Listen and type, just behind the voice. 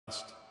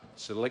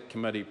Select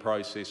Committee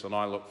process, and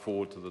I look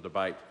forward to the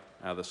debate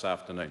this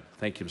afternoon.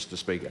 Thank you, Mr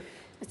Speaker.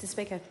 Mr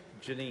Speaker.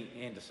 Ginny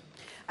Andersen.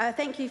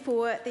 Thank you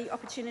for the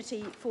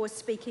opportunity for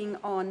speaking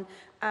on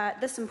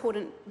this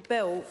important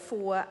bill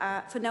for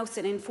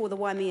Nelson and for the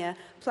Waimea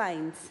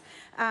Plains.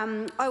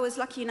 I was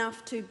lucky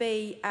enough to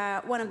be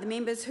one of the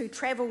members who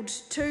travelled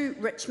to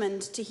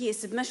Richmond to hear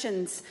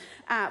submissions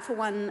for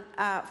one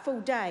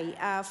full day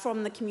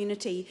from the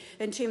community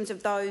in terms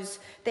of those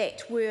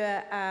that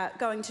were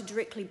going to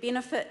directly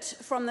benefit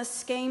from this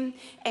scheme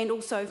and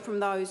also from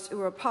those who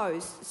were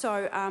opposed.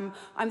 So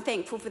I'm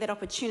thankful for that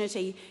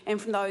opportunity and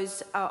from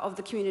those of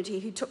the community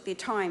who took their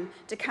time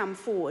to come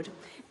forward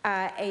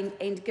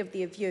and give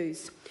their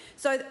views.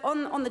 So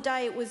on the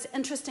day, it was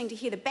interesting to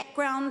hear the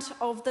background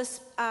of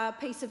this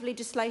piece of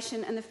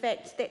legislation and the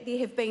fact that there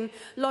have been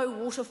low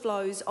water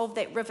flows of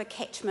that river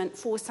catchment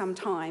for some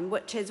time,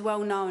 which is well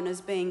known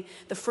as being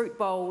the fruit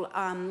bowl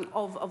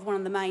of one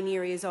of the main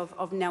areas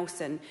of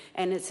Nelson,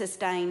 and it's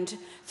sustained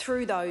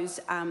through those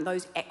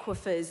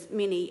aquifers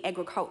many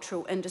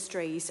agricultural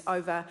industries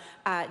over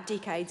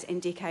decades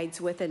and decades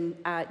within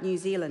New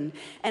Zealand.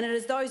 And it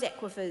is those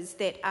aquifers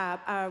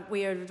that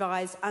we are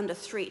advised under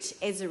threat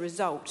as a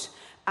result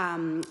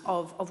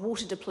of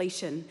water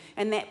depletion,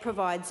 and that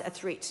provides a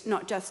threat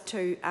not just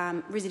to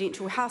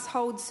residential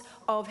households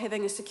of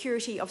having a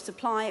security of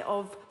supply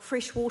of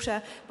fresh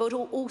water, but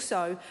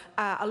also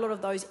a lot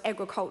of those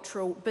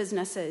agricultural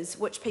businesses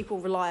which people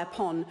rely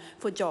upon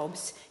for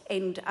jobs,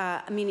 and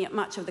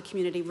much of the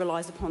community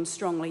relies upon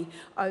strongly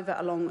over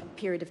a long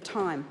period of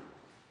time.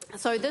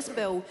 So this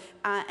bill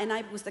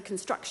enables the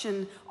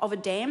construction of a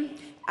dam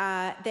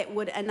that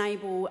would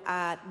enable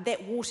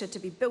that water to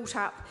be built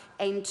up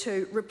and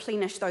to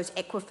replenish those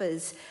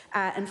aquifers.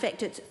 In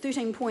fact, it's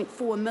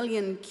 13.4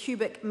 million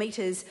cubic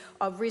metres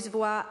of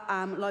reservoir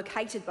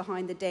located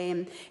behind the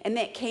dam, and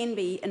that can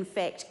be, in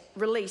fact,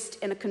 released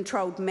in a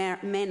controlled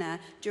manner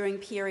during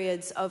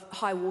periods of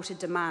high water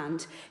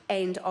demand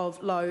and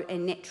of low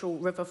and natural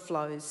river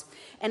flows.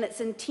 And it's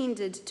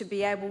intended to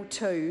be able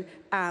to,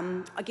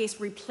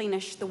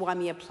 replenish the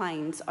Waimea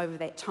Plains over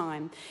that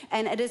time.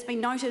 And it has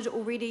been noted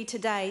already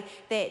today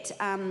that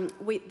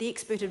the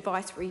expert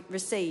advice we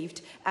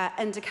received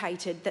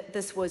indicated that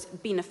this was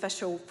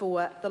beneficial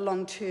for the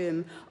long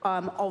term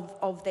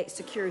of that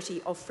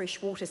security of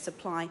fresh water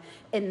supply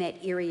in that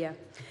area.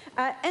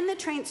 In the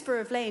transfer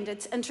of land,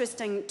 it's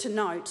interesting to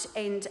note,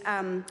 and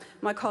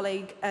my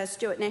colleague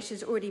Stuart Nash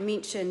has already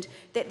mentioned,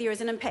 that there is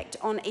an impact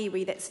on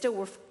iwi that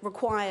still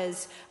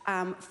requires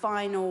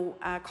final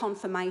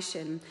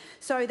confirmation.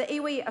 So the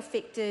iwi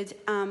affected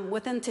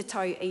within Te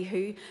Tau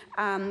Ihu,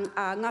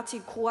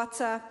 Ngati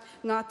Koata,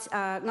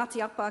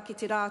 Ngati Apa ki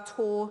te rā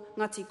tō,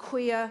 Ngati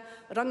Kuia,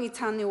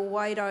 Rangitane o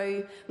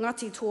Wairau,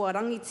 Ngati Toa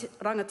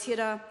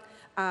Rangatira,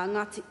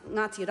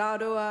 Ngati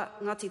Rārua,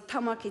 Ngati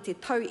Tama ki te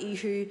Tau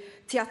Ihu,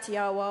 Te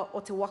Atiawa o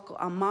te Waka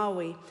a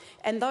Māui.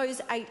 And those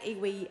 8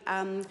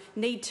 iwi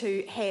need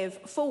to have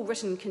full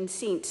written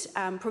consent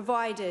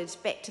provided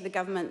back to the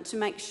government to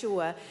make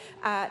sure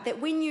that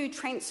when you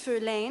transfer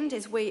land,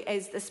 as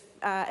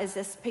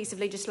this piece of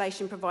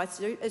legislation provides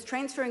to do, is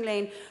transferring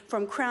land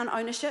from Crown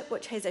ownership,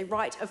 which has a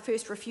right of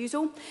first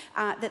refusal,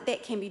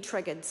 that can be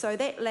triggered. So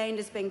that land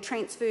is being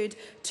transferred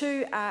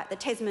to the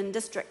Tasman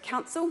District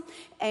Council,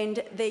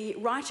 and the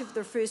right of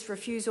the first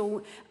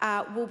refusal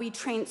will be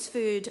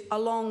transferred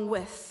along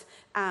with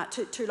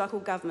to local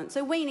government.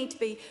 So we need to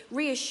be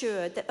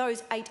reassured that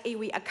those 8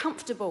 iwi are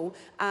comfortable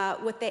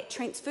with that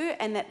transfer,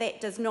 and that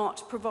does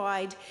not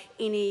provide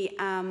any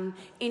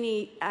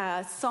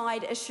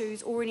side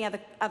issues or any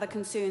other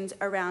concerns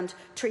around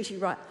treaty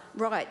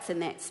rights in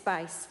that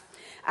space.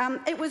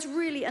 It was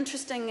really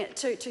interesting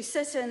to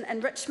sit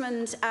in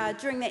Richmond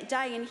during that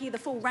day and hear the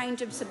full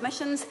range of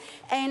submissions,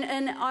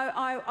 and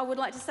I would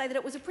like to say that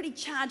it was a pretty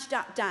charged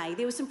up day.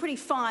 There were some pretty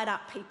fired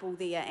up people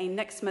there, and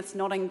Nick Smith's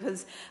nodding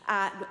because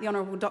the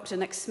Honourable Dr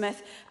Nick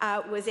Smith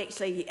was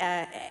actually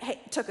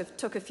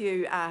took a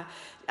few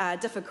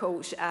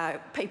difficult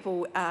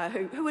people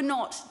who were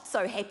not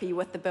so happy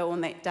with the bill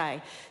on that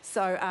day.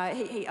 So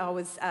I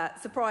was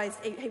surprised.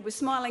 He was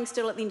smiling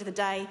still at the end of the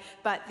day,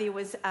 but there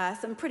was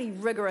some pretty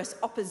rigorous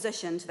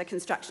opposition to the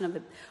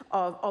construction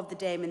of the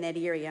dam in that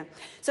area.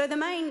 So the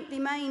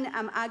main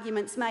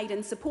arguments made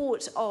in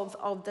support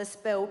of this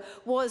bill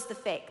was the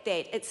fact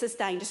that it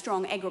sustained a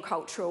strong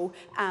agricultural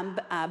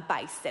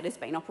base that has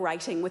been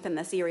operating within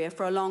this area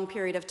for a long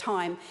period of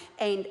time,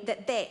 and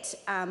that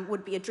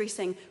would be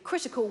addressing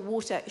critical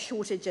water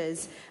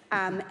shortages,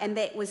 and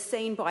that was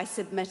seen by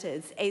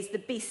submitters as the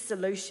best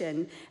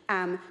solution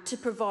to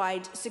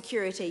provide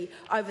security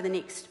over the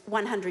next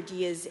 100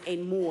 years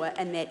and more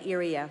in that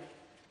area.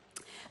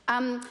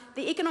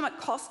 The economic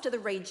cost to the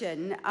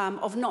region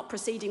of not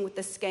proceeding with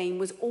the scheme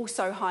was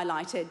also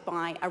highlighted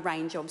by a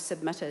range of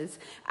submitters.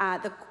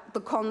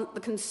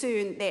 The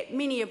concern that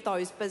many of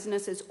those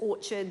businesses,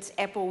 orchards,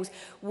 apples,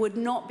 would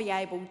not be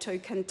able to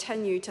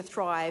continue to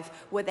thrive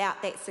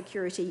without that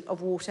security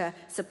of water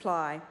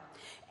supply.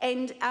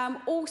 And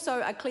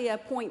also a clear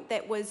point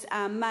that was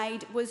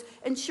made was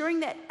ensuring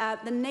that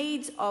the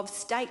needs of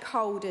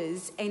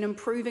stakeholders and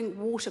improving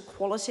water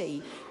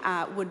quality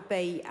would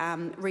be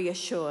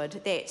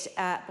reassured, that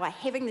by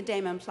having the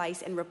dam in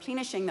place and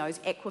replenishing those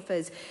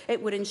aquifers,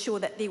 it would ensure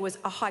that there was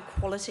a high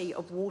quality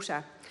of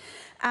water.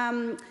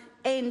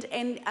 And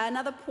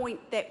another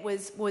point that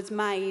was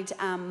made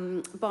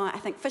by, I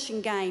think, Fish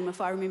and Game, if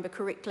I remember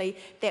correctly,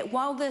 that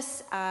while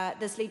this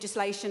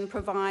legislation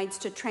provides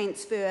to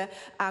transfer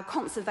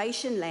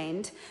conservation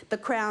land, the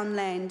Crown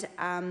land,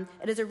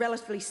 it is a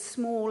relatively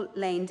small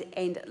land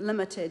and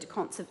limited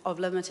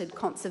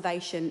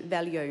conservation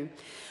value.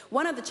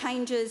 One of the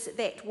changes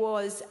that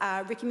was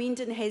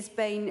recommended and has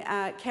been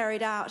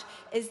carried out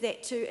is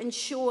that to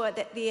ensure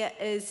that there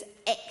is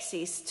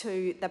access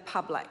to the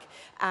public,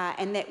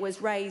 and that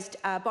was raised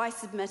by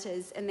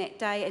submitters in that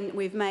day, and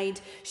we've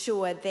made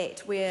sure that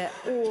where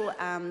all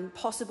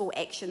possible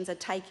actions are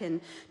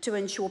taken to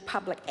ensure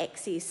public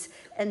access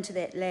into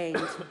that land.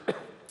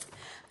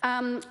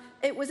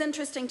 It was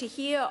interesting to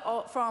hear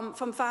from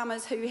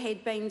farmers who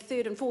had been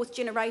third and fourth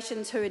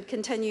generations who had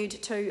continued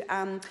to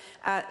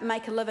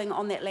make a living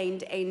on that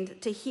land,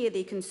 and to hear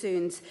their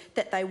concerns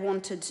that they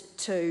wanted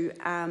to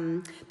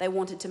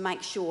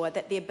make sure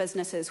that their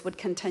businesses would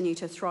continue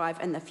to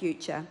thrive in the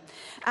future.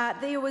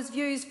 There was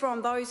views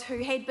from those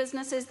who had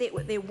businesses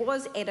that there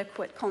was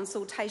adequate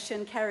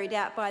consultation carried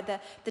out by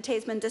the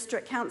Tasman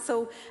District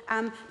Council,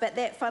 but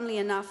that, funnily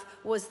enough,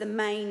 was the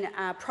main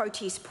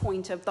protest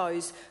point of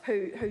those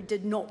who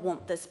did not want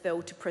this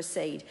bill to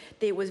proceed.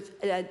 There was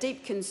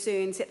deep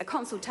concerns that the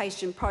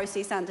consultation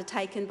process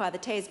undertaken by the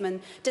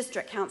Tasman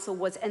District Council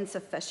was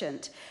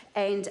insufficient,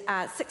 and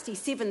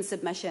 67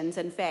 submissions,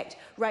 in fact,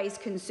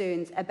 raised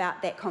concerns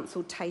about that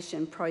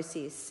consultation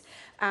process.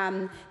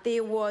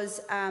 There was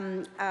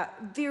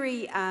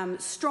very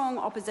strong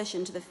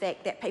opposition to the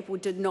fact that people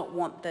did not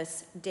want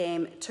this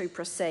dam to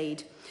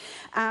proceed.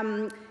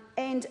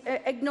 And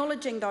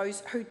acknowledging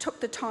those who took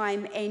the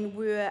time and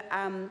were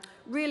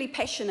really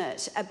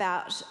passionate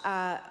about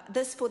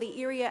this for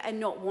the area and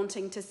not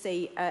wanting to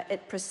see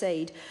it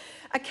proceed.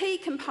 A key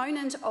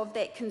component of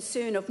that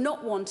concern of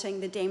not wanting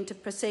the dam to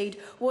proceed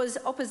was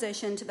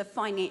opposition to the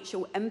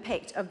financial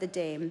impact of the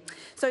dam.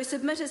 So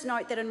submitters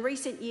note that in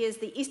recent years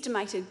the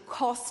estimated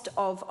cost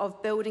of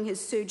building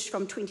has surged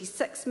from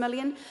 26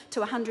 million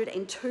to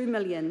 102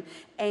 million,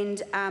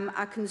 and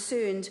are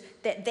concerned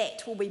that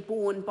that will be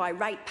borne by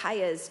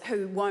ratepayers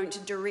who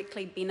won't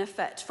directly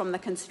benefit from the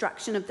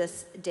construction of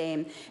this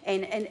dam.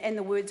 And in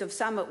the words of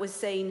some, it was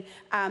seen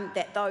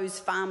that those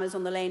farmers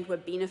on the land were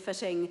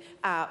benefiting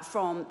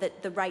from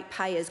the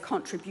ratepayers'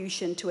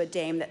 contribution to a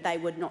dam that they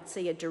would not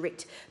see a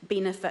direct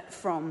benefit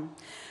from.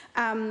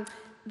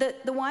 The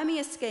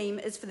Waimea scheme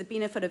is for the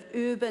benefit of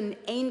urban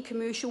and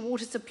commercial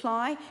water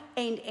supply,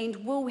 and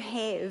will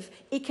have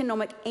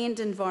economic and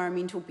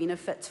environmental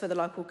benefits for the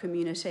local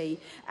community,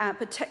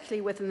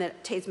 particularly within the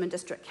Tasman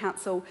District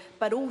Council,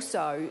 but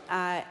also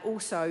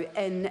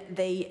in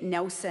the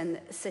Nelson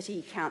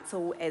City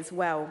Council as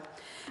well.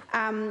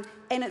 And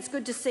it's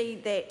good to see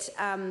that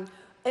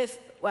if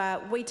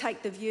we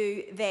take the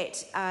view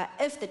that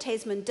if the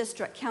Tasman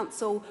District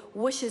Council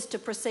wishes to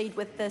proceed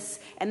with this,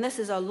 and this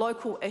is a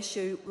local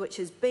issue which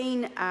has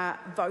been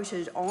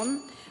voted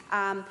on,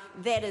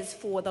 that is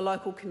for the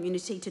local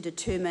community to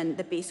determine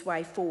the best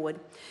way forward.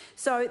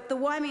 So the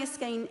Waimea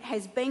scheme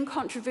has been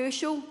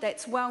controversial,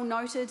 that's well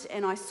noted,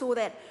 and I saw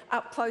that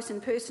up close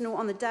and personal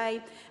on the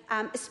day,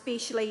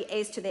 especially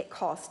as to that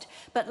cost.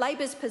 But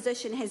Labour's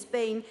position has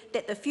been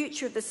that the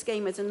future of the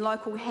scheme is in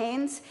local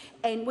hands,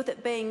 and with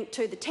it being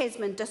to the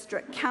Tasman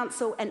District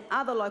Council and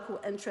other local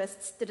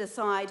interests to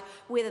decide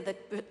whether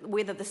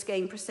the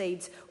scheme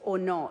proceeds or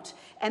not.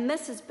 And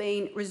this has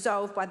been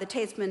resolved by the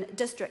Tasman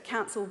District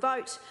Council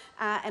vote,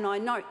 and I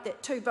note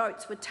that 2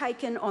 votes were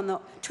taken on the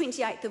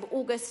 28th of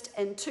August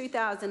in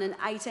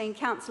 2018.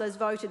 Councillors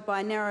voted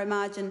by a narrow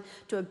margin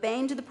to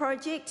abandon the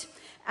project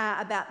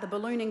about the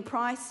ballooning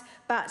price,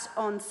 but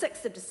on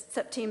 6th of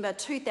September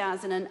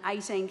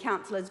 2018,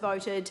 councillors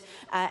voted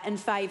in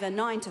favour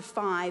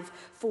 9-5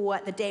 for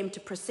the dam to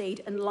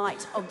proceed in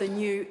light of the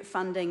new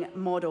funding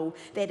model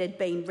that had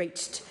been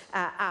reached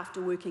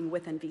after working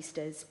with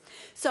investors.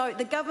 So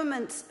the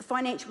government's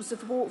financial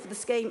support for the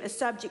scheme is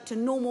subject to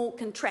normal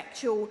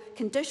contractual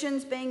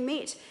conditions being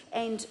met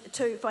and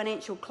to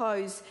financial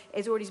close,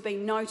 as already has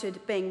been noted,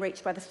 being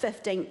reached by the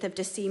 15th of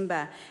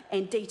December,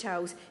 and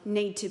details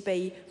need to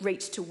be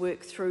reached to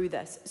work through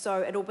this.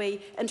 So it'll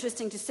be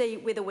interesting to see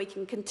whether we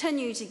can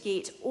continue to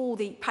get all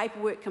the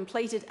paperwork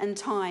completed in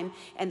time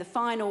and the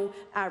final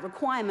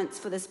requirements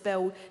for this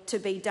bill to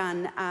be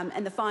done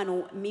in the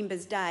final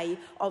members' day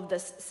of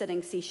this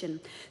sitting session.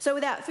 So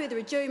without further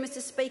ado,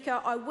 Mr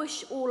Speaker, I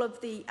wish all of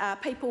the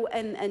people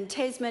in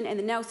Tasman and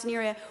the Nelson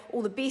area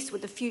all the best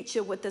with the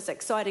future with this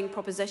exciting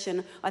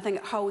proposition. I think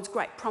it holds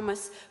great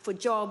promise for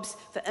jobs,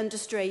 for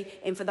industry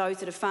and for those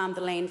that have farmed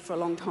the land for a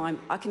long time.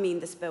 I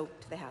commend this bill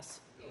to the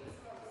House.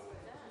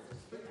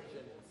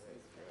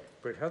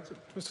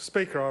 Mr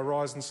Speaker, I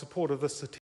rise in support of this